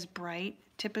never be as bright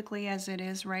typically as it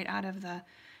is right out of the,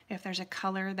 if there's a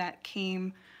color that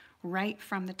came right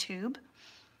from the tube.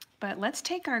 But let's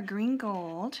take our green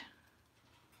gold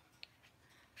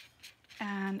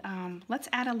and let's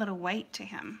add a little white to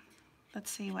him.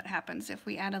 Let's see what happens if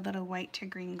we add a little white to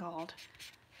green gold,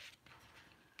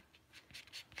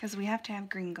 because we have to have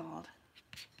green gold.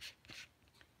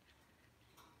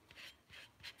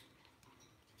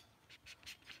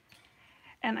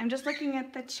 And I'm just looking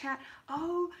at the chat.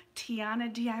 Oh,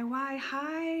 Tiana DIY,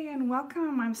 hi and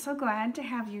welcome. I'm so glad to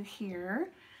have you here.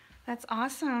 That's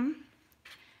awesome.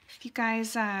 If you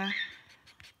guys have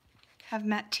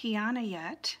met Tiana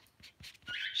yet,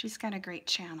 she's got a great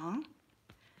channel.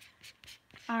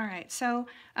 All right, so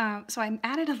I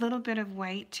added a little bit of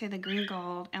white to the green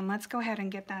gold, and let's go ahead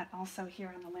and get that also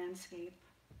here on the landscape.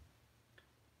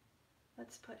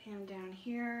 Let's put him down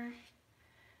here.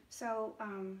 So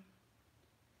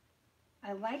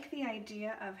I like the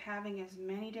idea of having as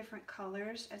many different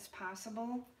colors as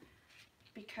possible,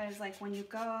 because like when you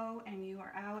go and you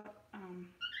are out,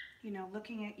 you know,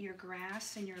 looking at your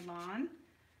grass in your lawn,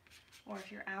 or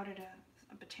if you're out at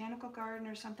a botanical garden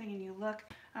or something and you look,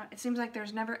 it seems like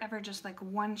there's never ever just like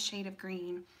one shade of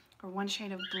green or one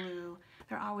shade of blue.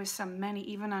 There are always many,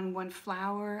 even on one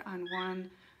flower, on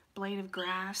one blade of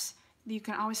grass, you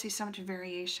can always see so much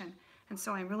variation. And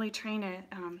so I'm really trying to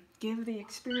give the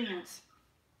experience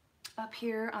up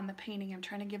here on the painting. I'm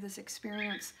trying to give this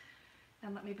experience,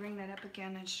 and let me bring that up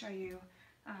again and show you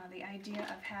the idea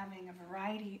of having a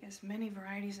variety, as many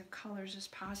varieties of colors as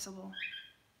possible.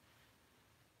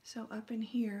 So up in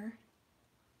here,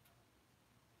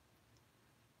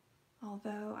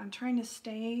 although I'm trying to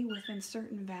stay within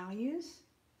certain values,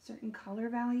 certain color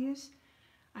values,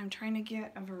 I'm trying to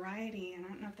get a variety, and I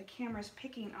don't know if the camera's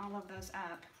picking all of those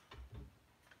up.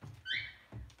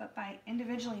 But by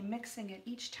individually mixing it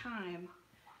each time,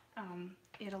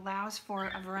 it allows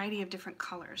for a variety of different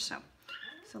colors.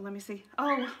 So let me see.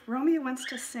 Oh, Romeo wants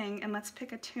to sing, and let's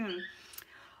pick a tune.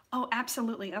 Oh,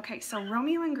 absolutely. Okay, so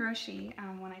Romeo and Groshi,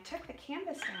 when I took the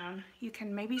canvas down, you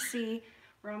can maybe see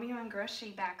Romeo and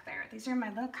Groshi back there. These are my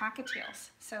little cockatiels.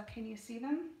 So can you see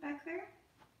them back there?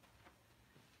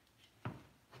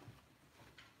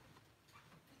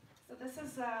 So this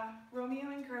is Romeo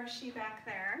and Groshi back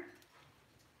there.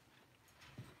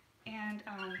 And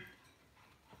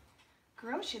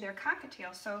Groshi, they're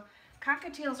cockatiels. So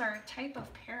cockatiels are a type of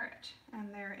parrot,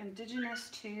 and they're indigenous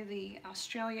to the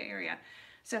Australia area.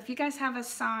 So if you guys have a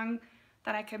song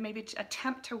that I could maybe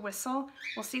attempt to whistle,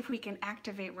 we'll see if we can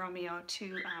activate Romeo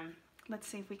to, let's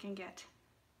see if we can get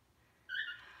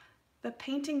the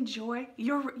painting Joy.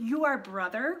 You are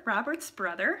brother, Robert's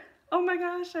brother. Oh my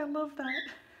gosh, I love that.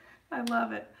 I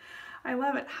love it. I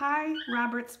love it. Hi,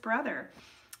 Robert's brother.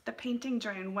 The painting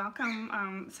Joy, and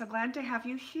welcome. So glad to have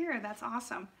you here. That's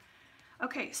awesome.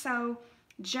 Okay, so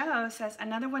Joe says,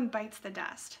 another one bites the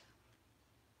dust.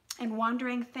 And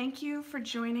Wandering, thank you for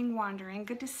joining, Wandering.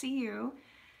 Good to see you.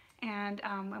 And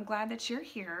I'm glad that you're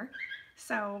here.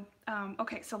 So,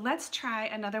 okay, so let's try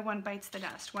another one bites the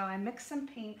dust. While I mix some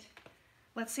paint,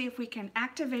 let's see if we can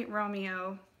activate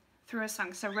Romeo through a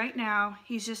song. So right now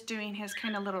he's just doing his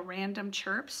kind of little random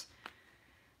chirps,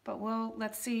 but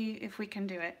let's see if we can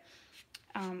do it.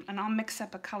 And I'll mix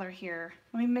up a color here.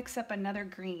 Let me mix up another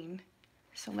green.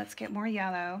 So let's get more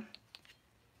yellow.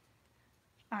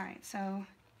 All right, so,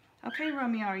 okay,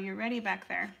 Romeo, are you ready back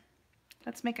there?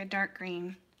 Let's make a dark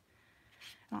green.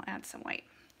 I'll add some white.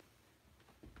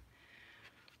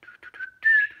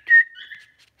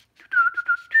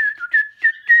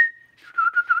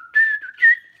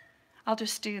 I'll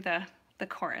just do the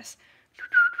chorus.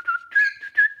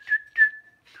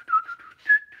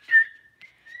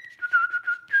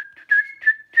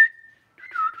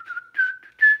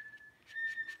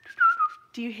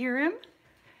 Do you hear him?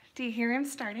 Do you hear him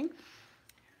starting?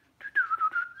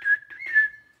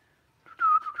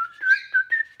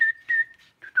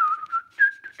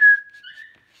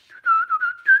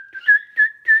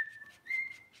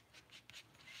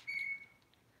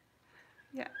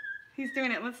 Yeah, he's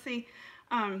doing it. Let's see.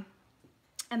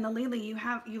 And the Lily,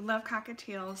 you love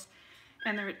cockatiels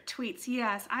and their tweets.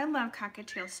 Yes, I love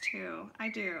cockatiels too. I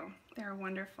do. They're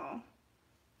wonderful.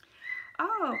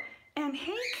 Oh, and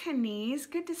hey, Kenise,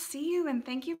 good to see you and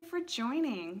thank you for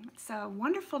joining. It's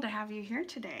wonderful to have you here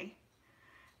today.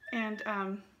 And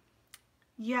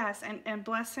yes, and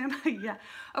bless him. Yeah.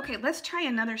 Okay, let's try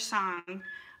another song.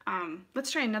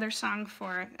 Let's try another song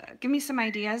for, give me some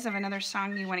ideas of another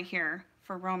song you want to hear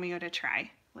for Romeo to try.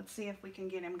 Let's see if we can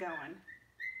get him going.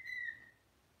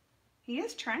 He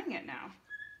is trying it now.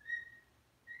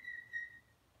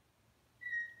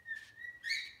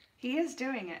 He is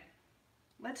doing it.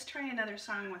 Let's try another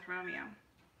song with Romeo.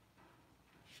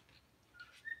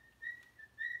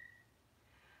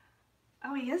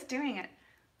 Oh, he is doing it.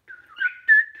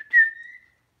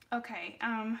 Okay,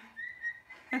 I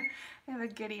have a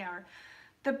giddy hour.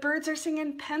 The birds are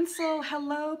singing Pencil.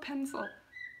 Hello, Pencil.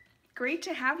 Great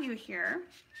to have you here.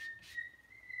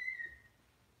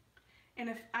 And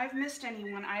if I've missed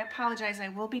anyone, I apologize. I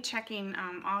will be checking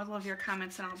all of your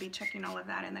comments, and I'll be checking all of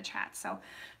that in the chat.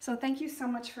 So thank you so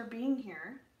much for being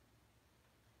here.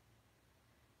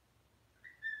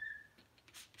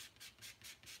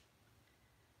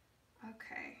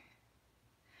 Okay.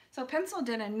 So Pencil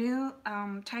did a new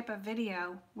type of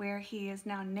video where he is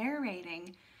now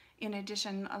narrating. In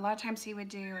addition, a lot of times he would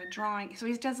do a drawing. So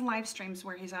he does live streams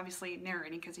where he's obviously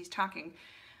narrating because he's talking.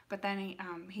 But then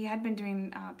he had been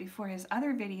doing, before his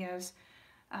other videos,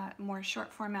 more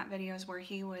short format videos where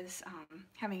he was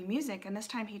having music. And this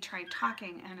time he tried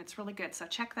talking, and it's really good. So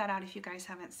check that out if you guys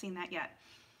haven't seen that yet.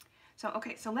 So,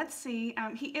 okay, so let's see.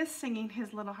 He is singing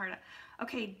his little heart.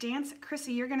 Okay,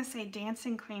 Chrissy, you're going to say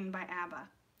Dancing Queen by ABBA.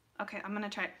 Okay, I'm going to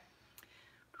try it.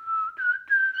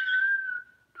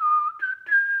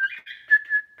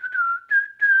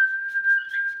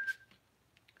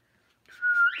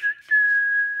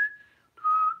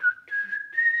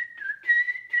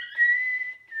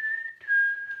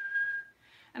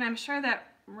 And I'm sure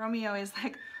that Romeo is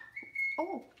like,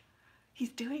 oh, he's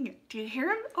doing it. Do you hear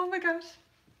him? Oh my gosh.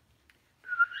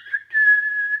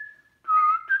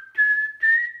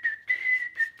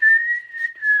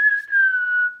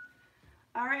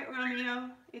 All right, Romeo,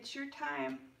 it's your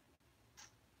time.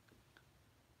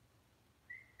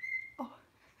 Oh,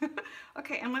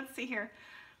 okay, and let's see here.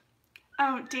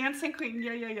 Oh, Dancing Queen,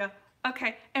 yeah.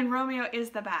 Okay, and Romeo is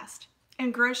the best.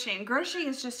 And Groshi. And Groshi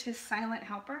is just his silent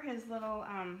helper, his little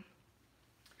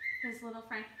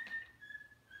friend.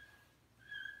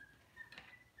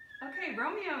 Okay,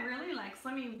 Romeo really likes,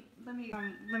 let me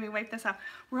wipe this off.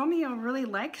 Romeo really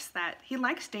likes that. He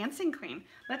likes Dancing Queen.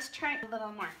 Let's try a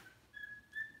little more.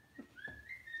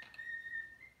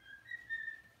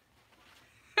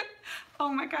 Oh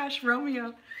my gosh,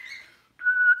 Romeo.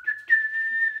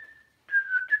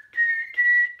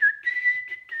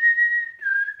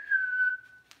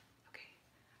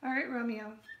 All right,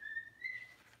 Romeo.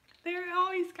 There,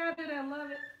 oh, he's got it. I love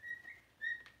it.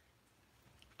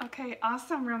 Okay,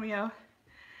 awesome, Romeo.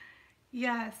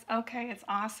 Yes, okay, it's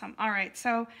awesome. All right,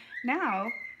 so now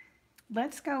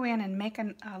let's go in and make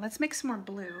let's make some more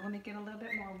blue. Let me get a little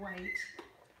bit more white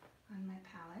on my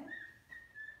palette.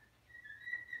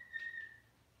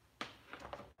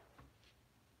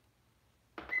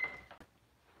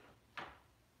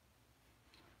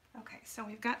 Okay, so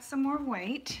we've got some more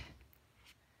white.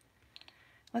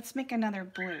 Let's make another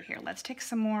blue here. Let's take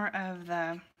some more of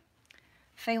the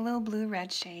phthalo blue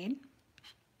red shade.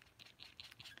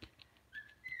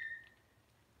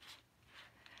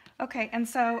 Okay, and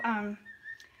so,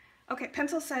 okay,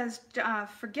 Pencil says,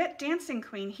 forget Dancing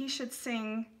Queen, he should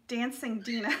sing Dancing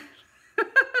Dena.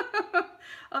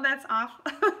 Oh, that's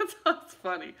awful. That's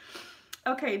funny.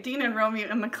 Okay, Dena and Romeo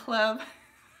in the club.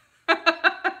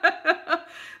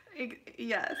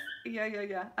 Yes.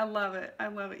 Yeah. I love it. I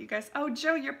love it, you guys. Oh,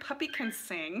 Joe, your puppy can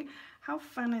sing. How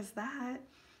fun is that?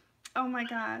 Oh my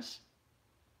gosh.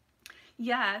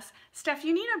 Yes. Steph,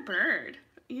 you need a bird.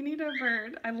 You need a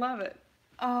bird. I love it.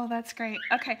 Oh, that's great.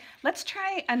 Okay, let's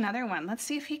try another one. Let's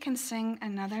see if he can sing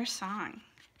another song.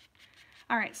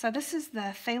 All right, so this is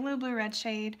the phthalo blue red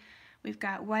shade. We've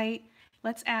got white.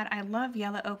 Let's add, I love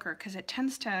yellow ochre because it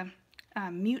tends to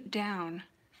mute down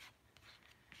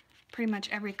pretty much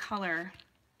every color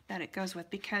that it goes with,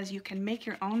 because you can make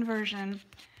your own version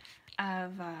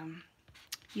of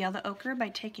yellow ochre by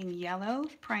taking yellow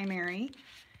primary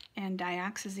and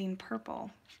dioxazine purple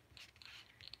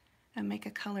and make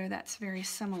a color that's very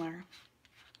similar.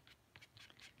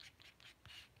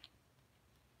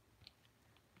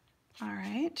 All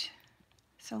right,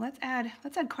 so let's add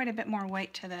quite a bit more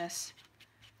white to this.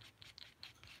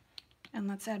 And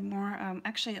let's add more,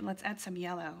 actually let's add some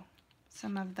yellow,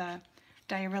 some of the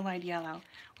diarylide yellow.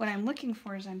 What I'm looking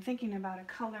for is I'm thinking about a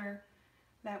color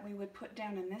that we would put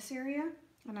down in this area,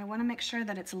 and I want to make sure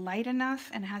that it's light enough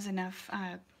and has enough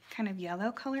kind of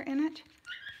yellow color in it.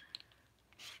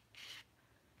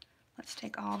 Let's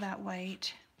take all that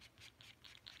white.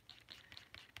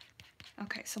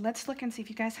 Okay, so let's look and see if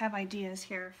you guys have ideas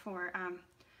here for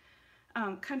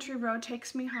Country Road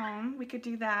Takes Me Home. We could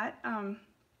do that.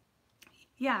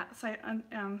 Yeah, so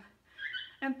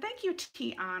and thank you,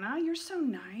 Tiana. You're so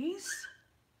nice.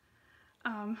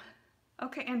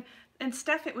 Okay, and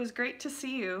Steph, it was great to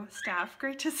see you. Steph,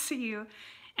 great to see you.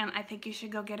 And I think you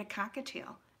should go get a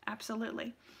cockatiel.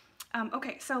 Absolutely.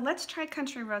 Okay, so let's try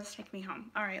Country Roads Take Me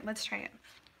Home. All right, let's try it.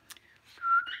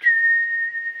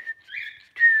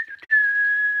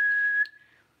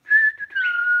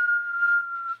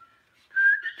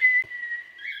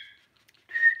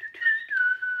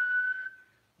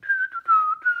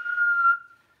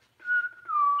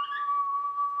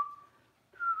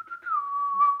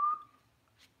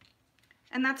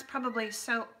 And that's probably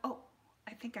so, oh,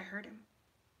 I think I heard him.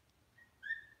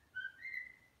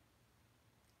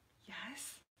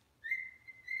 Yes.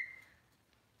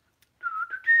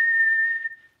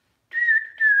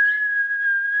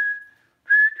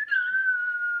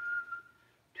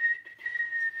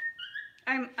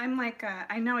 I'm like,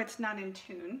 I know it's not in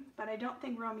tune, but I don't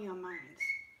think Romeo minds.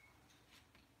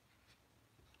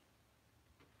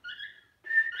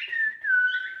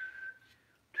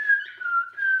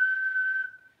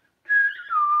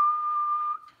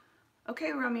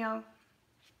 Okay, Romeo.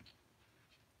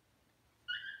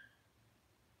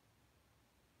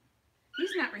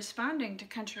 He's not responding to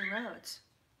Country Roads.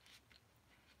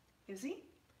 Is he?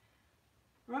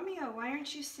 Romeo, why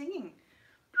aren't you singing?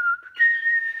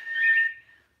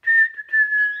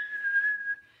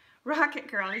 Rocket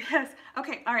Girl, yes.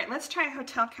 Okay, all right, let's try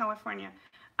Hotel California.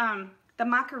 The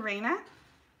Macarena.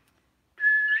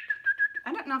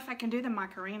 I don't know if I can do the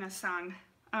Macarena song.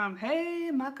 Hey,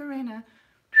 Macarena.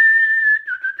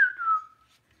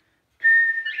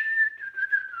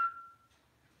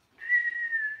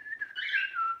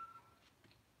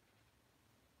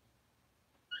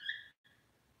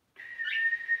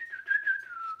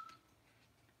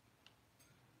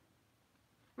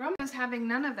 Romeo's having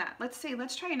none of that. Let's see,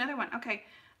 let's try another one. Okay,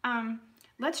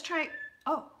 let's try,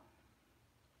 oh.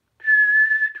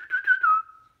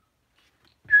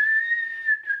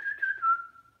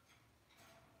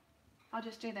 I'll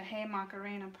just do the Hey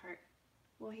Macarena part.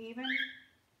 Will he even?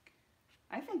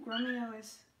 I think Romeo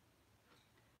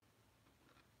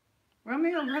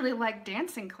really liked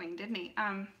Dancing Queen, didn't he?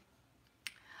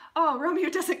 Oh, Romeo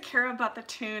doesn't care about the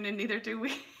tune, and neither do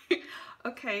we.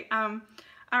 Okay,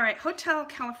 all right, Hotel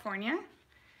California.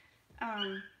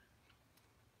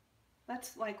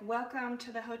 Let's like Welcome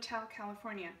to the Hotel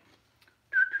California.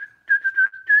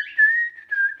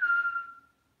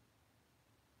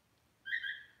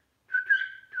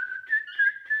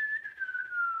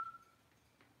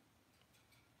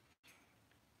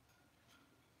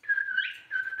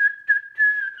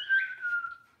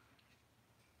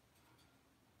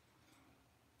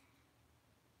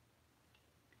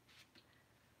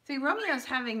 See, Romeo's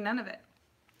having none of it.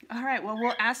 All right, well,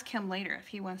 we'll ask him later if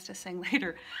he wants to sing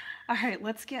later. All right,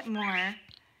 let's get more.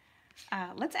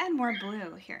 Let's add more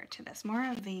blue here to this,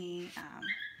 more of the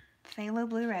phthalo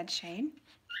blue red shade.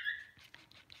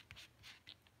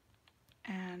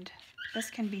 And this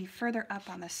can be further up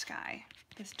on the sky,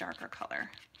 this darker color.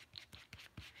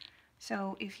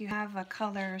 So if you have a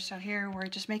color, so here we're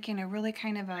just making a really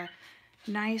kind of a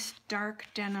nice dark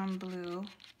denim blue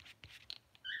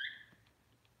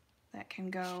that can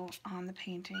go on the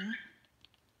painting.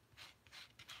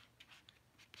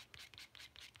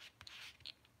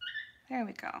 There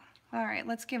we go. All right,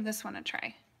 let's give this one a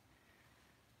try.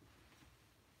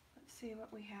 see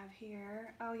what we have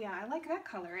here. Oh yeah, I like that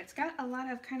color. It's got a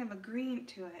lot of kind of a green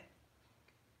to it.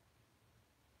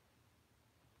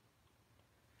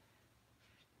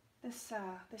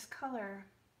 This color,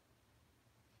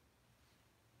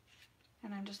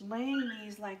 and I'm just laying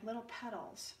these like little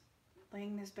petals,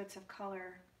 laying these bits of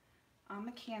color on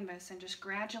the canvas and just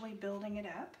gradually building it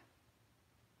up.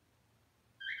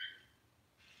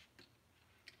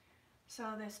 So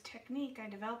this technique, I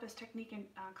developed this technique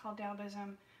called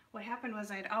Daubism. What happened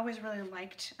was I'd always really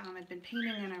liked, I'd been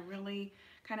painting in a really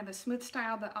kind of a smooth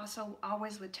style, but also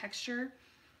always with texture.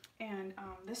 And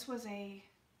this was a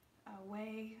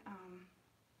way,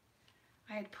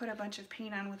 I had put a bunch of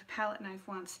paint on with a palette knife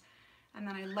once, and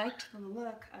then I liked the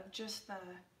look of just the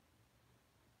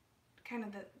kind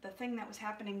of the thing that was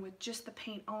happening with just the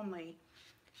paint only.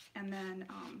 And then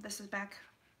this is back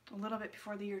a little bit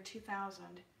before the year 2000.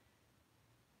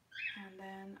 And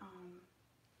then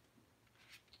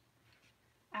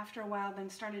after a while, then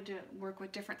started to work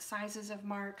with different sizes of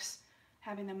marks,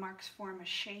 having the marks form a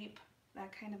shape,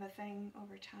 that kind of a thing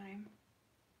over time.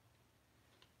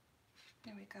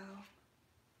 There we go.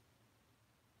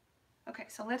 Okay,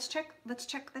 so let's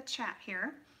check the chat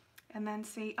here and then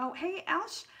see. Oh, hey,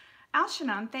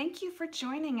 Alshanon, thank you for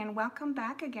joining and welcome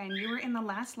back again. You were in the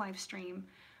last live stream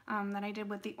that I did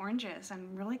with the oranges,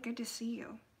 and really good to see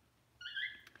you.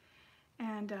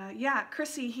 And yeah,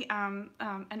 Chrissy, an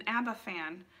ABBA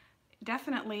fan.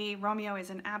 Definitely Romeo is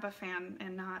an ABBA fan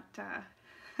and not,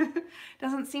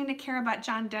 doesn't seem to care about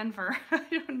John Denver. I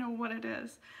don't know what it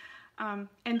is.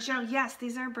 And Joe, yes,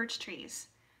 these are birch trees.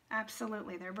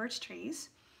 Absolutely, they're birch trees.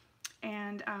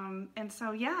 And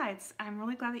so yeah, I'm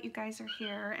really glad that you guys are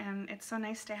here, and it's so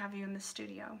nice to have you in the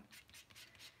studio.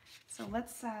 So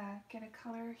let's get a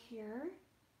color here.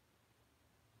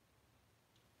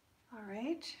 All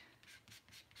right.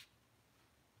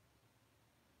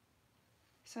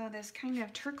 So this kind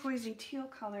of turquoisey teal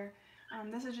color,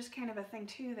 this is just kind of a thing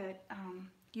too that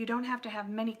you don't have to have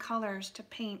many colors to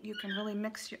paint. You can really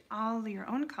mix all your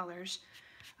own colors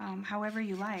however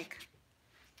you like.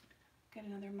 Get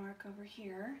another mark over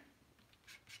here.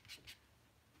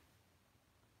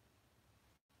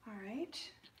 All right.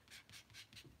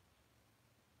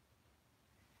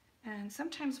 And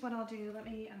sometimes what I'll do, let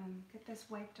me get this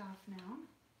wiped off now.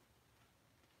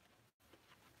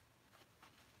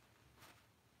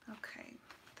 Okay,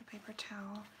 the paper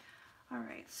towel. All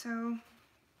right, so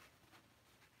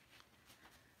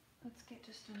let's get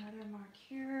just another mark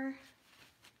here.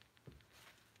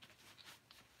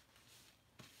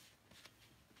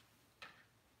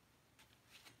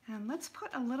 And let's put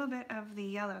a little bit of the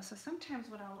yellow. So sometimes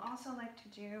what I'll also like to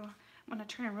do, I'm gonna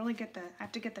try to really I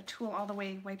have to get the tool all the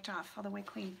way wiped off, all the way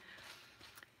clean.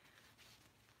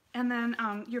 And then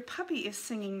your puppy is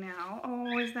singing now.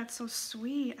 Oh, is that so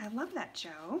sweet? I love that,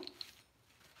 Joe.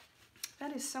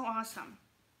 That is so awesome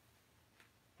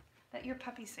that your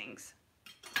puppy sings.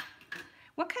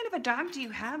 What kind of a dog do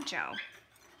you have, Joe,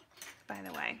 by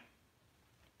the way?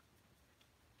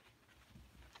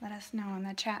 Let us know in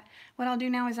the chat. What I'll do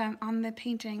now is I'm on the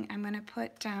painting, I'm gonna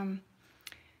put,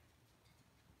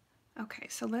 okay,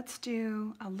 so let's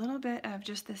do a little bit of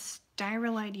just this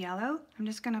diarrhea yellow. I'm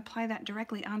just gonna apply that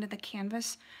directly onto the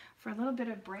canvas for a little bit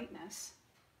of brightness.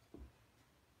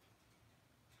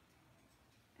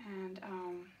 And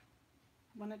I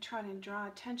wanna try to draw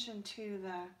attention to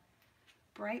the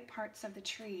bright parts of the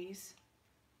trees.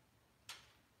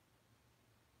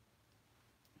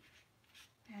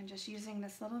 And just using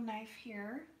this little knife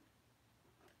here.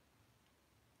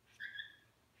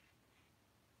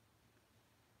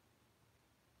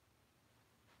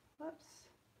 Whoops.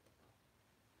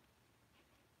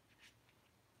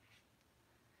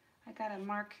 I got a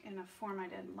mark in a form I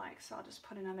didn't like, so I'll just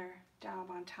put another daub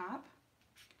on top.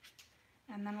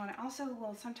 And then what I also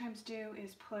will sometimes do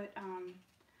is put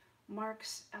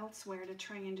marks elsewhere to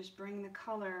try and just bring the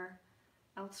color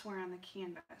elsewhere on the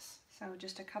canvas. So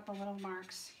just a couple little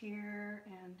marks here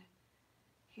and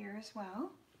here as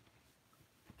well.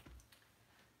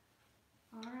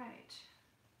 All right.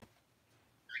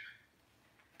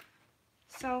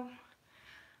 So,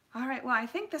 all right, well, I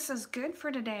think this is good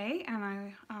for today,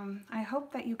 and I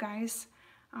hope that you guys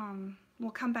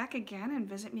will come back again and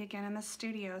visit me again in the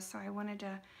studio. So I wanted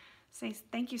to say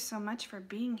thank you so much for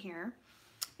being here,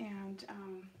 and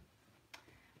I'm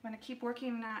going to keep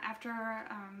working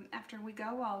after we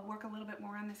go. I'll work a little bit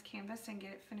more on this canvas and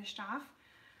get it finished off.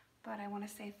 But I want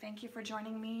to say thank you for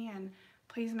joining me, and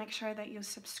please make sure that you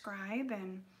subscribe,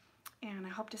 and I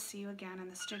hope to see you again in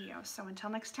the studio. So until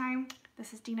next time,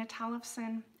 this is Dena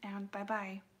Tollefson, and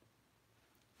bye-bye.